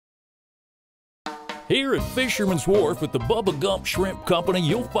Here at Fisherman's Wharf at the Bubba Gump Shrimp Company,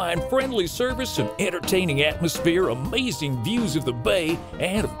 you'll find friendly service, an entertaining atmosphere, amazing views of the bay,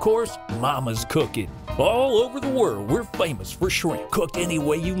 and of course, Mama's cooking. All over the world, we're famous for shrimp, cooked any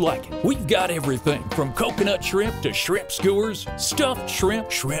way you like it. We've got everything from coconut shrimp to shrimp skewers, stuffed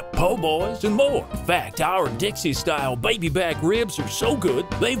shrimp, shrimp po' boys, and more. In fact, our Dixie-style baby back ribs are so good,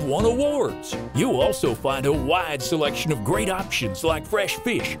 they've won awards. You'll also find a wide selection of great options like fresh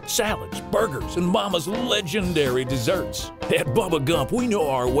fish, salads, burgers, and Mama's legendary desserts. At Bubba Gump, we know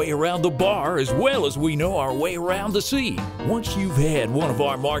our way around the bar as well as we know our way around the sea. Once you've had one of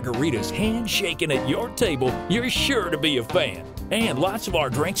our margaritas handshaking at your table, you're sure to be a fan. And lots of our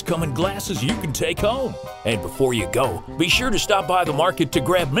drinks come in glasses you can take home. And before you go, be sure to stop by the market to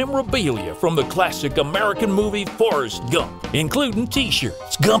grab memorabilia from the classic American movie Forrest Gump, including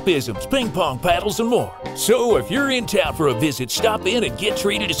t-shirts, Gumpisms, ping pong paddles, and more. So if you're in town for a visit, stop in and get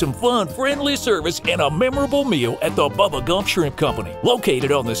treated to some fun, friendly service and a memorable meal at the Bubba Gump Shrimp Company,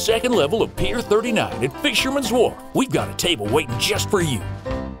 located on the second level of Pier 39 at Fisherman's Wharf. We've got a table waiting just for you.